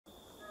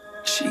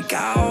She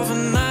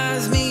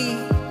galvanized me,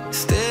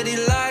 steady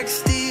like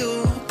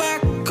steel,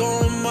 back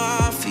on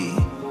my feet,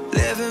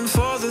 living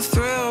for the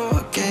thrill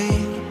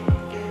again,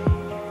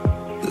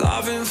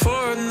 loving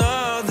for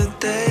another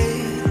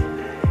day.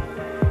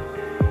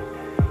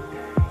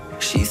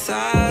 She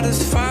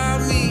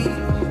satisfied me,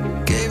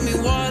 gave me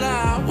what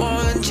I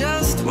want,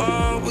 just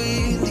what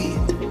we need,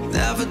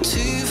 never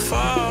too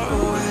far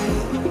away,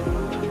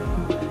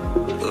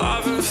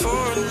 loving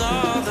for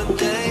another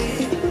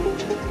day.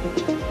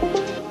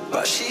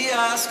 But she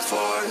asked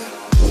for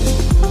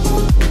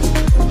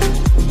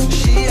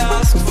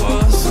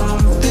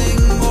something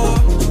more.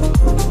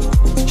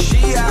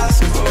 She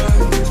asked for,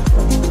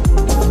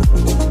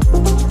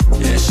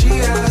 yeah, she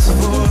asked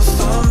for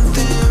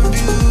something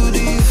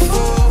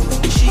beautiful.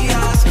 She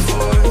asked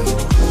for,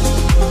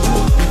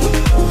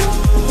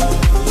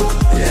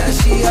 yeah,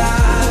 she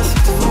asked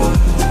for,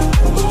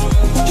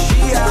 she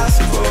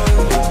asked for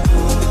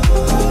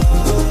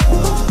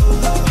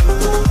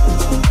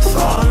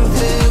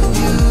something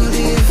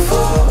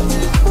beautiful.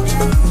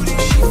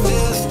 She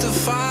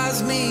mystifies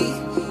me,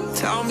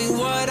 tell me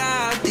what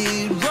I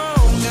did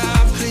wrong, I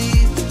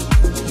plead.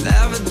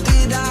 Never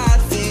did I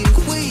think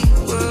we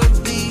would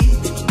be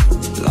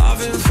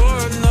loving for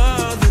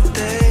another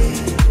day.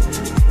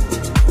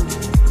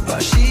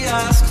 But she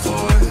asked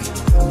for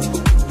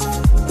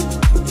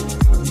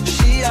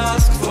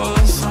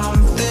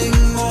something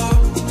more.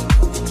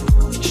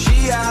 She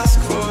asked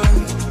for,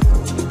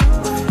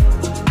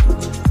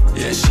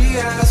 yeah, she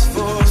asked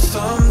for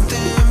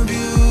something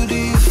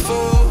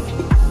beautiful.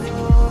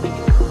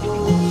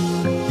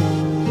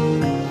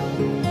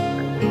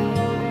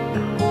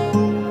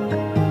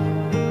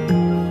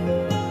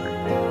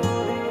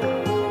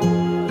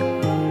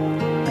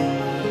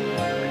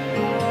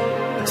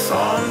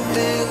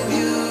 Something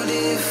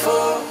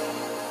beautiful.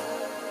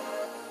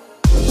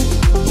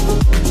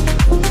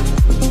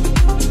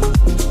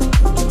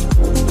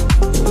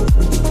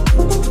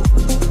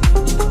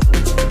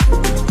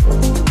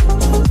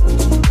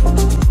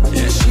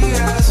 Yeah, she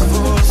asked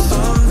for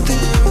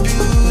something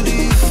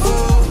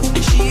beautiful.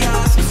 She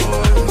asked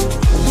for,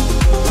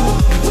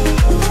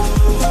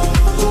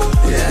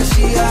 yeah,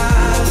 she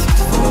asked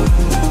for,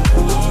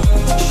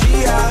 she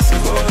asked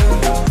for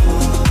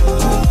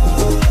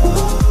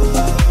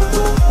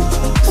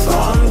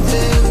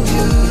something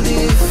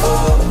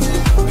beautiful.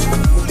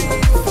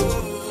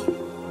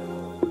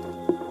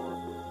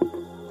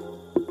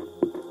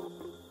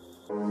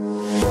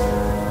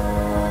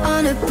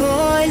 On a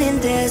boiling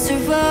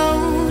desert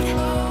road,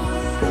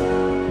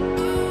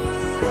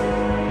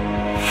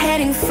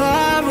 heading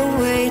far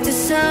away to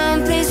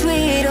some place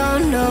we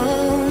don't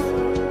know.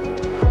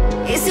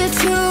 Is it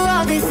true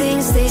all the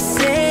things they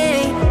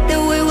say, that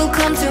we will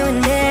come to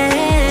an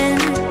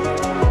end?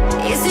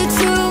 Is it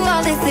true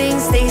all the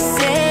things they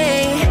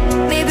say,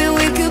 maybe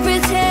we could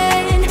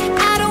pretend?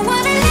 I don't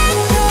wanna let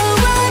go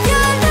of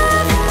your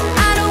love,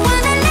 I don't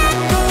wanna let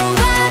go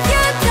of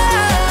your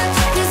touch,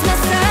 'cause my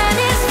sun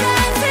is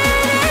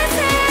rising and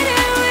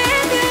setting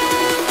with you.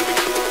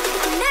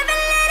 I'll never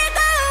let it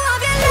go of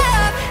your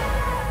love.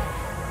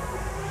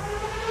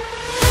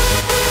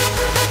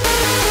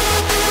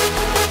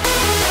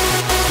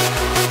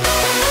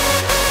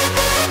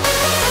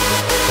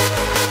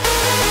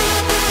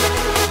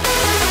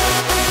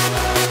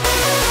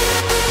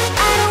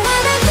 I don't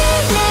wanna be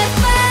left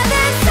by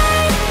the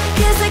side,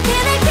 'cause I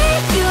cannot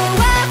get you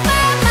off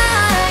my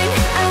mind.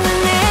 I will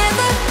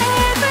never,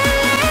 ever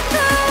let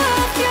go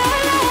of your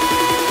love.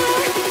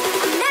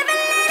 I'll never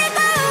let it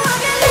go of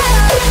your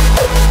love.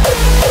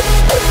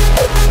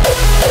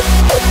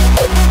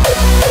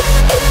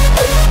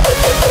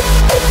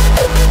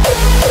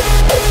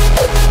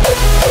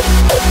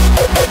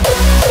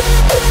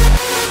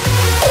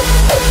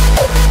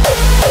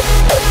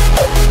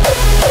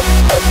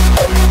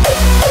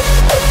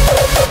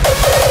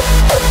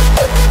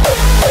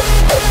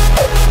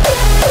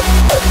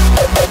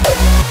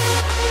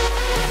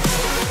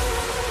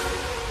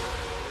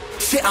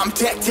 Shit, I'm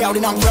decked out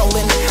and I'm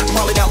rolling,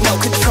 mullet out, no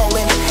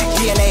controlling.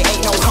 DNA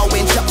ain't no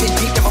hoeing, jumping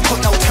deep, never